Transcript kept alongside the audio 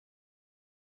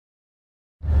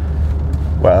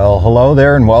Well, hello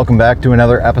there and welcome back to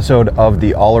another episode of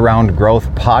the All Around Growth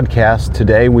Podcast.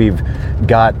 Today we've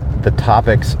got the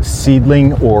topics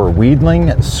seedling or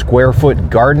weedling, square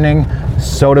foot gardening,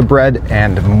 soda bread,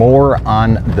 and more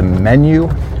on the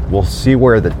menu. We'll see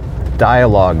where the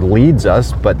dialogue leads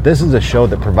us, but this is a show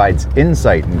that provides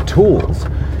insight and tools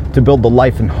to build the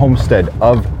life and homestead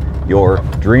of your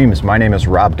dreams. My name is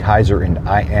Rob Kaiser and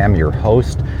I am your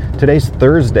host. Today's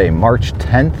Thursday, March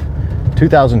 10th,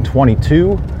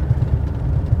 2022.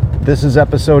 This is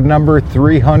episode number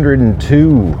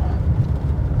 302.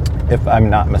 If I'm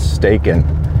not mistaken,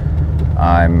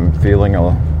 I'm feeling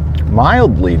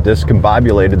mildly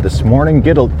discombobulated this morning,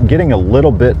 getting a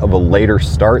little bit of a later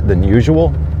start than usual,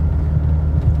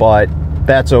 but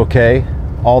that's okay.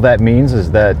 All that means is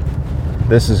that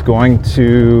this is going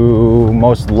to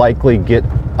most likely get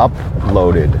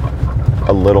uploaded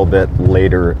a little bit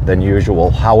later than usual.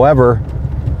 However,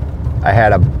 I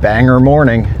had a banger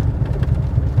morning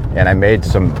and I made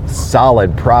some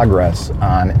solid progress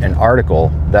on an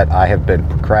article that I have been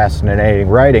procrastinating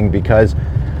writing because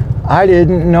I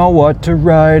didn't know what to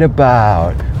write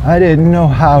about. I didn't know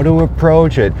how to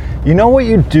approach it. You know what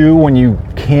you do when you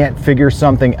can't figure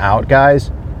something out,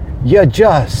 guys? You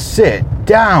just sit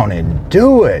down and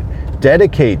do it.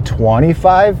 Dedicate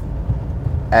 25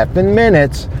 effing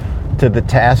minutes to the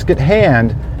task at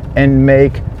hand and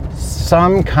make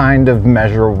some kind of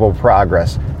measurable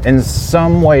progress in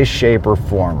some way, shape, or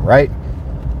form, right?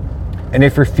 And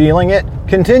if you're feeling it,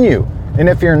 continue. And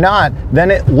if you're not,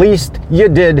 then at least you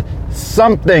did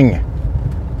something.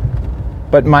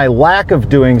 But my lack of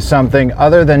doing something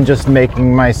other than just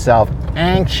making myself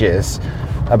anxious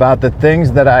about the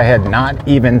things that I had not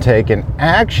even taken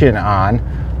action on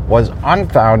was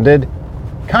unfounded,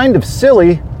 kind of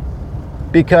silly,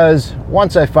 because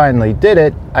once I finally did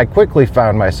it, I quickly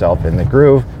found myself in the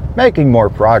groove, making more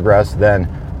progress than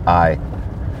I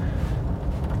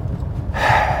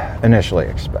initially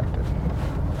expected.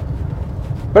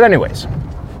 But anyways,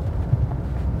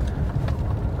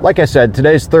 like I said,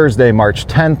 today's Thursday, March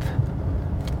 10th.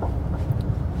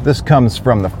 This comes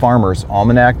from the Farmer's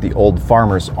Almanac, the Old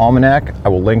Farmer's Almanac. I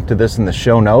will link to this in the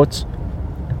show notes.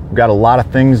 We've got a lot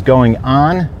of things going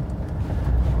on.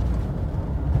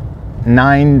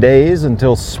 9 days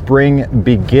until spring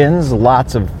begins.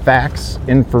 Lots of facts,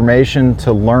 information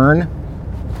to learn.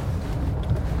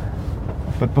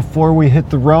 But before we hit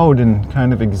the road and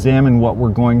kind of examine what we're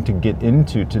going to get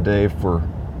into today for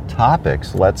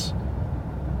topics, let's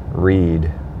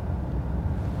read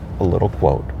a little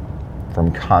quote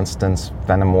from Constance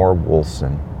Fenimore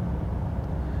Woolson.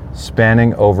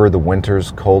 Spanning over the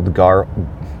winter's cold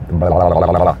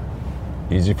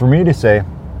easy for me to say.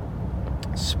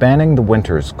 Spanning the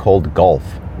winter's cold gulf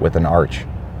with an arch,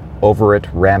 over it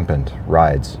rampant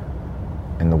rides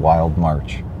in the wild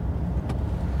march.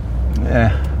 I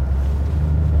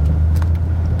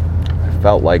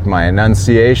felt like my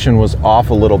enunciation was off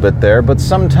a little bit there, but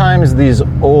sometimes these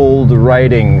old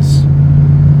writings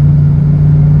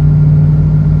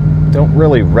don't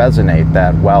really resonate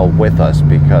that well with us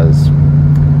because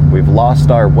we've lost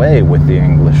our way with the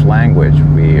English language.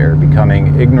 We are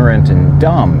becoming ignorant and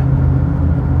dumb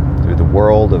through the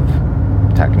world of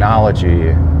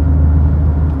technology,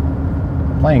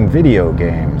 playing video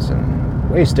games and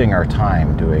wasting our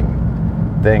time doing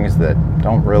things that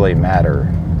don't really matter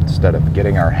instead of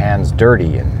getting our hands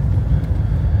dirty and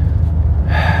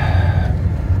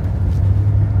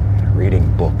reading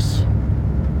books.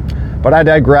 But I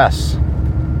digress.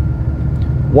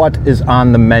 What is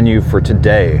on the menu for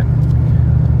today?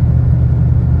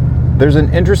 There's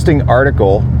an interesting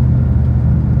article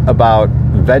about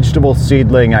vegetable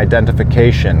seedling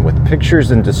identification with pictures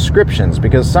and descriptions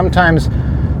because sometimes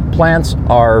plants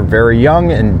are very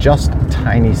young and just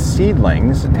tiny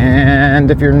seedlings,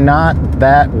 and if you're not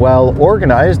that well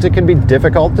organized, it can be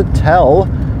difficult to tell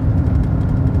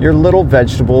your little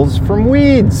vegetables from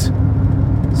weeds.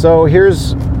 So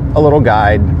here's a little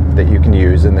guide that you can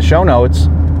use in the show notes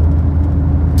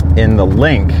in the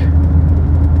link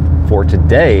for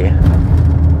today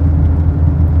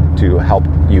to help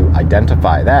you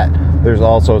identify that. There's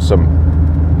also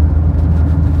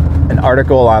an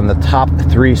article on the top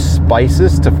 3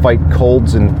 spices to fight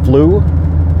colds and flu.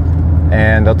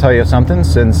 And I'll tell you something,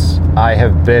 since I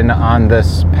have been on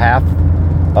this path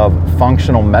of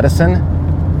functional medicine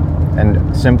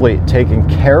and simply taking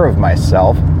care of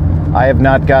myself, I have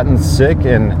not gotten sick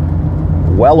in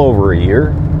well over a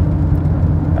year.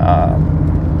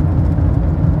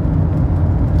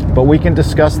 But we can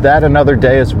discuss that another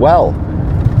day as well.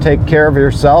 Take care of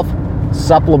yourself,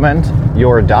 supplement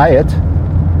your diet.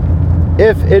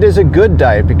 if it is a good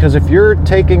diet, because if you're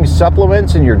taking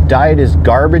supplements and your diet is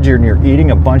garbage and you're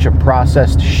eating a bunch of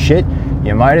processed shit,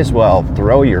 you might as well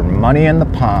throw your money in the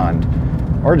pond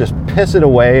or just piss it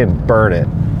away and burn it,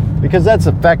 because that's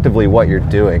effectively what you're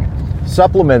doing.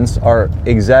 Supplements are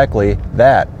exactly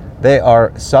that. They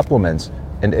are supplements.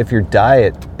 And if your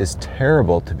diet is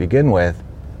terrible to begin with,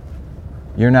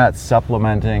 you're not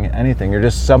supplementing anything. You're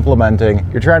just supplementing.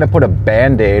 You're trying to put a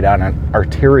Band-Aid on an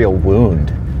arterial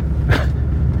wound,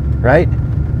 right?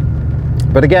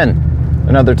 But again,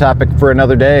 another topic for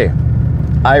another day.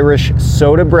 Irish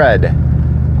soda bread.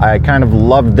 I kind of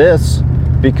love this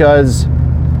because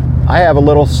I have a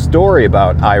little story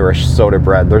about Irish soda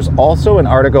bread. There's also an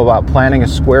article about planting a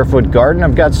square foot garden.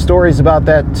 I've got stories about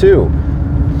that too.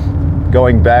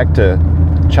 Going back to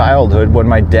childhood, when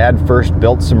my dad first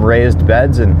built some raised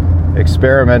beds and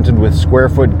experimented with square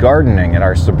foot gardening in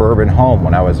our suburban home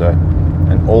when I was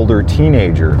an older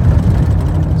teenager.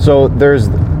 So there's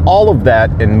all of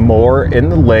that and more in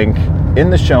the link in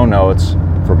the show notes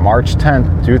for March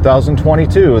 10th,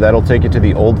 2022. That'll take you to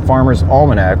the Old Farmer's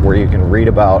Almanac, where you can read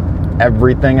about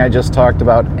everything I just talked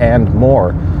about and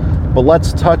more. But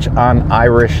let's touch on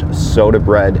Irish soda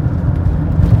bread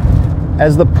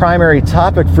as the primary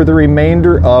topic for the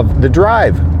remainder of the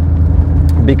drive,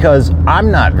 because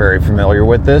I'm not very familiar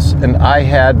with this, and I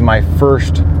had my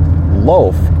first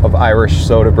loaf of Irish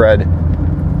soda bread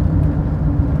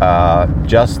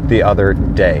just the other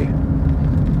day.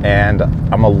 And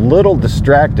I'm a little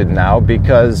distracted now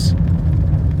because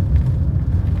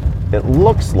it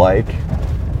looks like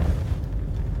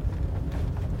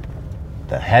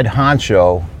the head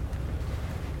honcho,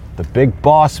 the big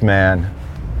boss man,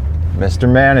 Mr.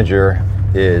 Manager,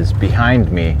 is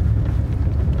behind me.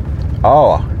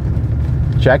 Oh,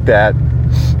 check that.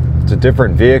 It's a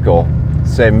different vehicle.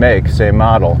 Same make, same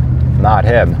model. Not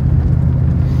him.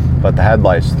 But the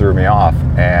headlights threw me off,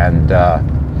 and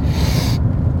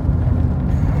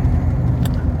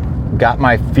got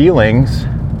my feelings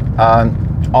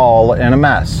all in a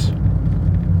mess,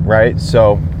 right?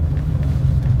 So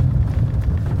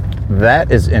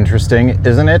that is interesting,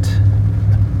 isn't it?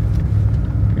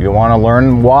 You want to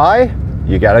learn why?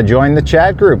 You got to join the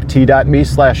chat group,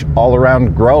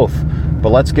 t.me/allaroundgrowth. But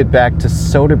let's get back to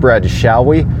soda bread, shall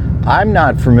we? I'm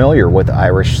not familiar with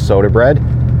Irish soda bread,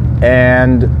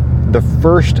 and the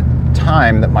first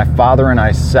time that my father and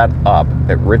I set up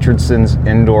at Richardson's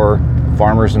Indoor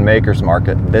Farmers and Makers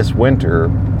Market this winter,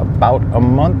 about a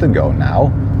month ago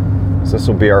now, so this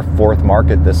will be our fourth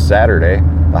market this Saturday,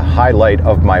 the highlight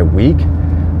of my week.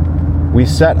 We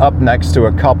set up next to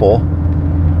a couple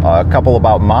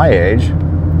about my age,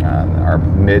 our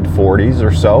mid 40s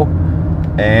or so,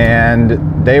 and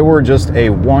they were just a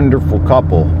wonderful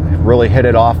couple. Really hit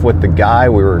it off with the guy.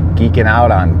 We were geeking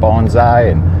out on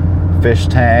bonsai and fish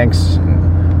tanks, and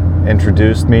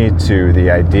introduced me to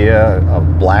the idea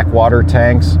of blackwater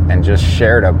tanks, and just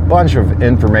shared a bunch of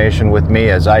information with me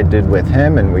as I did with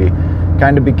him, and we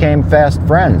kind of became fast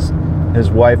friends. His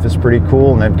wife is pretty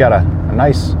cool, and they've got a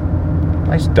nice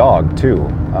dog too.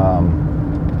 I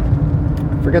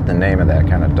forget the name of that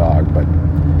kind of dog, but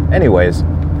anyways,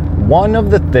 one of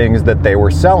the things that they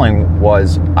were selling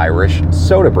was Irish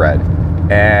soda bread,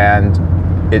 and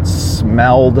it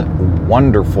smelled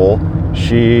wonderful.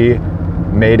 She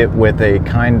made it with a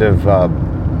kind of a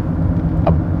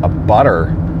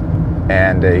butter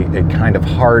and a kind of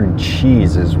hard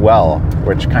cheese as well,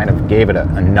 which kind of gave it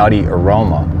a nutty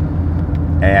aroma.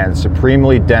 And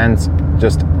supremely dense,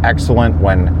 just excellent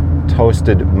when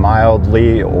toasted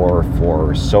mildly or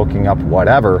for soaking up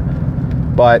whatever.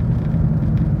 But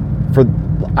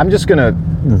I'm just gonna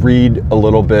read a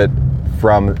little bit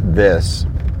from this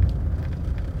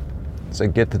as I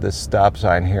get to this stop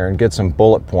sign here and get some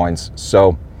bullet points.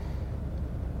 So,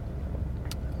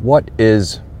 what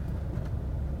is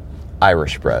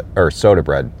Irish bread or soda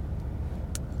bread?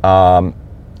 Our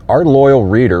loyal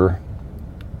reader,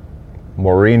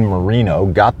 Maureen Marino,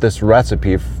 got this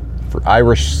recipe for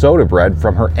Irish soda bread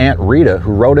from her Aunt Rita,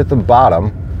 who wrote at the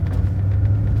bottom,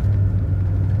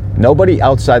 "Nobody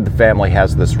outside the family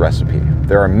has this recipe.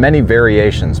 There are many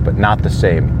variations, but not the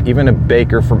same. Even a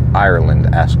baker from Ireland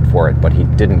asked for it, but he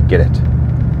didn't get it."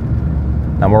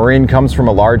 Now, Maureen comes from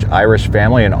a large Irish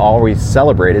family and always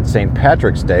celebrated St.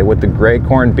 Patrick's Day with the grey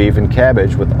corned beef and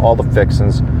cabbage, with all the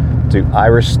fixins to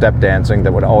Irish step dancing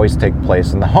that would always take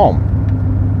place in the home.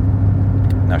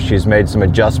 Now, she's made some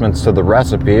adjustments to the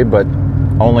recipe, but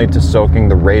only to soaking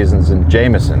the raisins in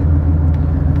Jameson.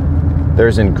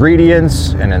 There's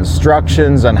ingredients and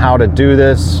instructions on how to do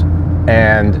this,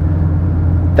 and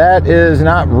that is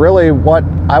not really what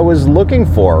I was looking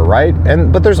for, right?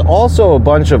 But there's also a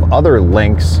bunch of other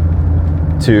links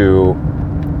to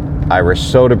Irish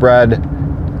soda bread,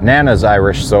 Nana's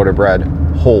Irish soda bread,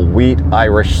 whole wheat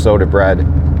Irish soda bread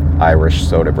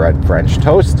French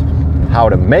toast, how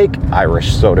to make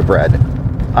Irish soda bread,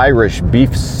 Irish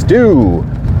beef stew,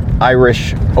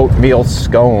 Irish oatmeal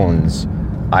scones,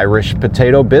 Irish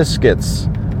potato biscuits,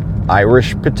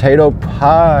 Irish potato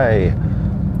pie,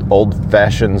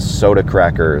 old-fashioned soda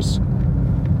crackers,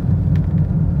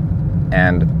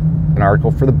 and an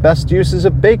article for the best uses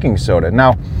of baking soda.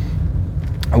 Now,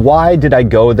 why did I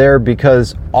go there?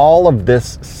 Because all of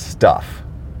this stuff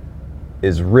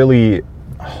is really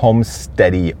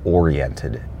homesteady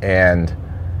oriented, and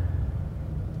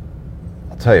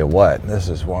I'll tell you what, this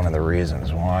is one of the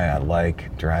reasons why I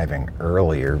like driving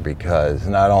earlier, because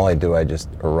not only do I just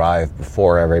arrive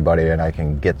before everybody and I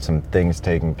can get some things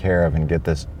taken care of and get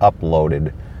this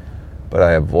uploaded, but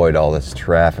I avoid all this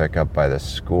traffic up by the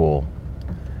school.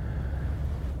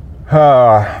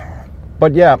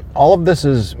 But yeah, all of this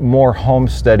is more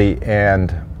homesteady,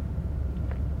 and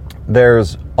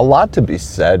there's a lot to be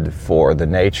said for the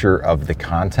nature of the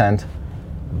content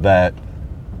that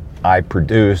I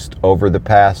produced over the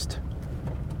past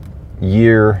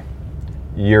year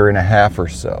and a half or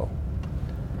so.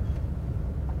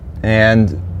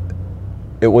 And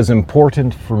it was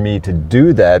important for me to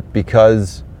do that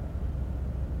because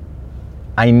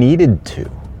I needed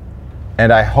to.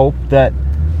 And I hope that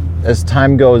as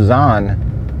time goes on,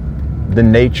 the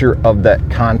nature of that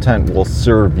content will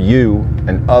serve you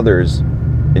and others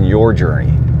in your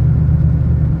journey.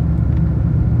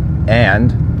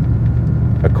 And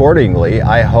accordingly,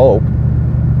 I hope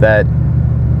that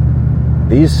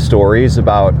these stories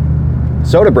about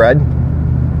soda bread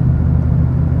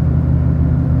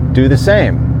do the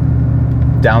same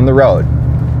down the road.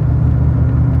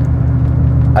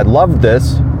 I love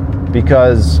this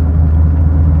because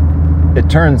it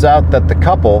turns out that the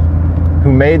couple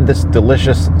who made this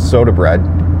delicious soda bread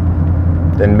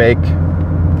then make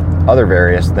other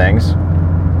various things,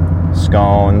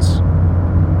 scones,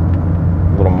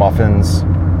 little muffins,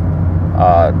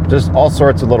 just all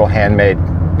sorts of little handmade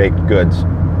baked goods,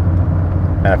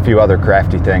 and a few other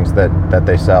crafty things that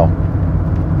they sell.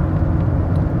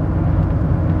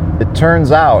 It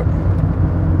turns out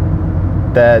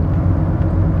that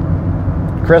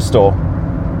Crystal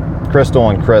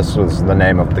and Chris was the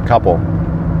name of the couple,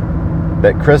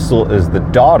 that Crystal is the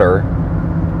daughter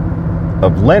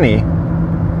of Lenny,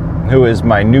 who is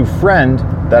my new friend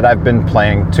that I've been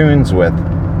playing tunes with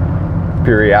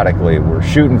periodically. We're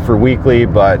shooting for weekly,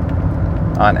 but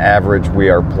on average we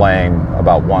are playing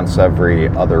about once every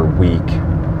other week,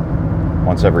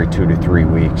 once every 2 to 3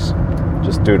 weeks,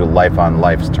 just due to life on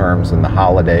life's terms and the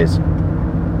holidays.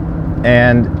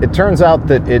 And it turns out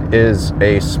that it is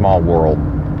a small world.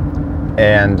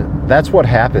 And that's what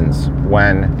happens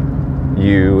when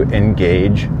you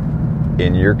engage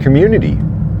in your community.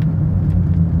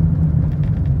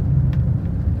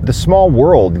 The small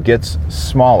world gets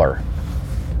smaller.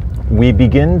 We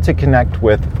begin to connect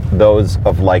with those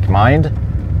of like mind,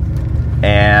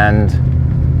 and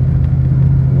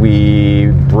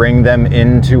we bring them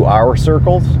into our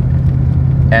circles,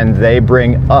 and they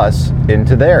bring us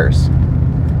into theirs.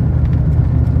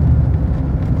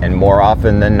 And more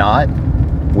often than not,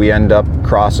 we end up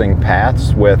crossing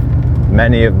paths with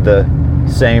many of the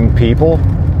same people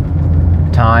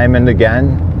time and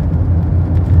again.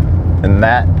 And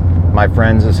that, my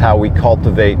friends, is how we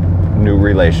cultivate new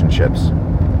relationships.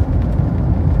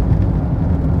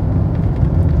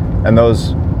 And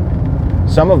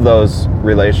some of those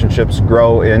relationships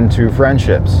grow into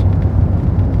friendships.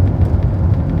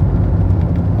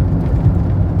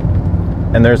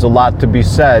 And there's a lot to be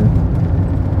said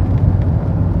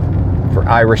for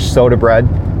Irish soda bread,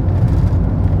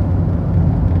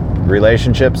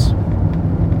 relationships,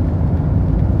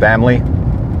 family,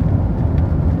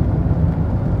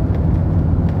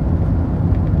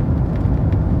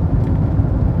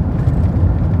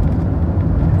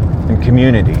 and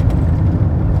community.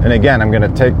 And again, I'm going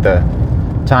to take the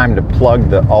time to plug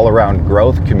the All Around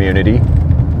Growth community,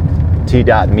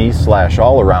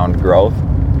 t.me/allaroundgrowth,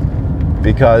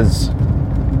 because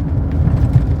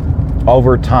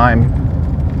over time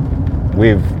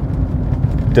we've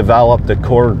developed a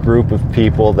core group of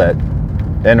people that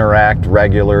interact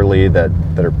regularly, that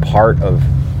are part of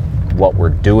what we're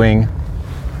doing.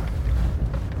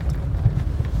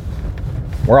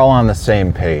 We're all on the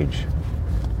same page.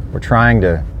 We're trying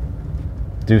to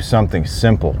do something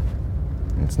simple.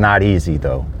 It's not easy,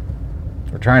 though.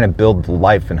 We're trying to build the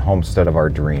life and homestead of our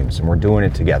dreams, and we're doing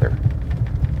it together.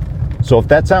 So if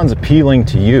that sounds appealing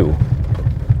to you,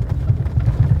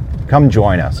 come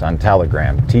join us on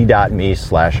Telegram,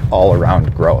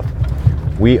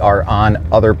 t.me/allaroundgrowth. We are on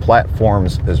other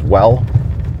platforms as well,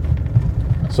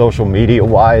 social media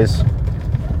wise.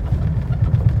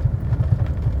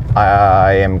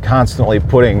 I am constantly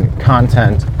putting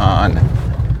content on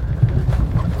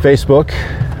Facebook,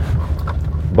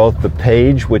 both the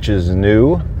page, which is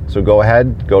new, so go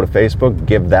ahead, go to Facebook,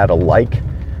 give that a like.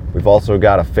 We've also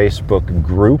got a Facebook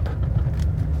group.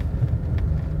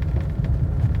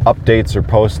 Updates are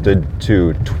posted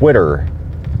to Twitter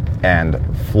and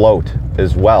Float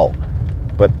as well.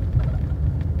 But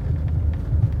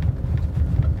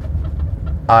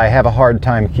I have a hard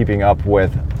time keeping up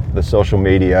with the social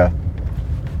media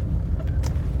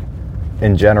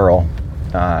in general.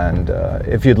 And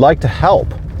if you'd like to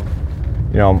help,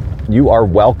 you are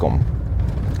welcome.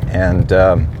 And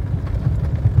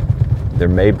there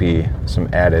may be some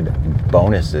added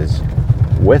bonuses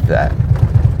with that.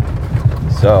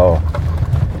 So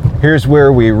here's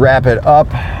where we wrap it up.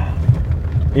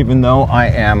 Even though I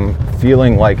am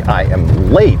feeling like I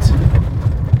am late,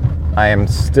 I am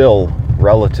still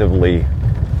relatively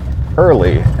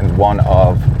early and one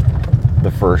of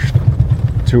the first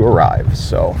to arrive.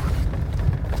 So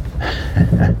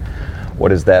what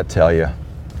does that tell you?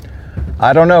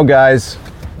 I don't know, guys,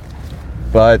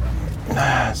 but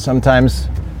sometimes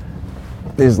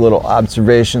these little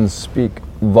observations speak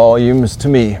volumes to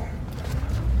me.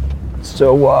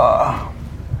 So,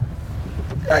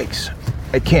 yikes,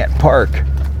 I can't park.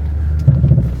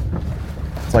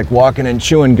 It's like walking and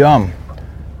chewing gum,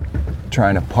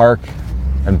 trying to park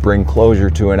and bring closure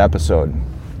to an episode.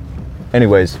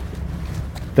 Anyways,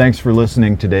 thanks for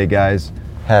listening today, guys.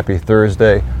 Happy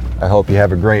Thursday. I hope you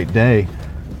have a great day.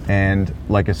 And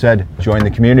like I said, join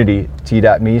the community,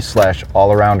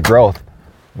 t.me/allaroundgrowth.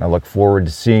 And I look forward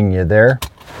to seeing you there.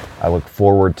 I look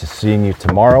forward to seeing you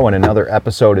tomorrow in another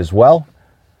episode as well.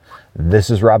 This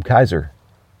is Rob Kaiser,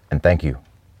 and thank you.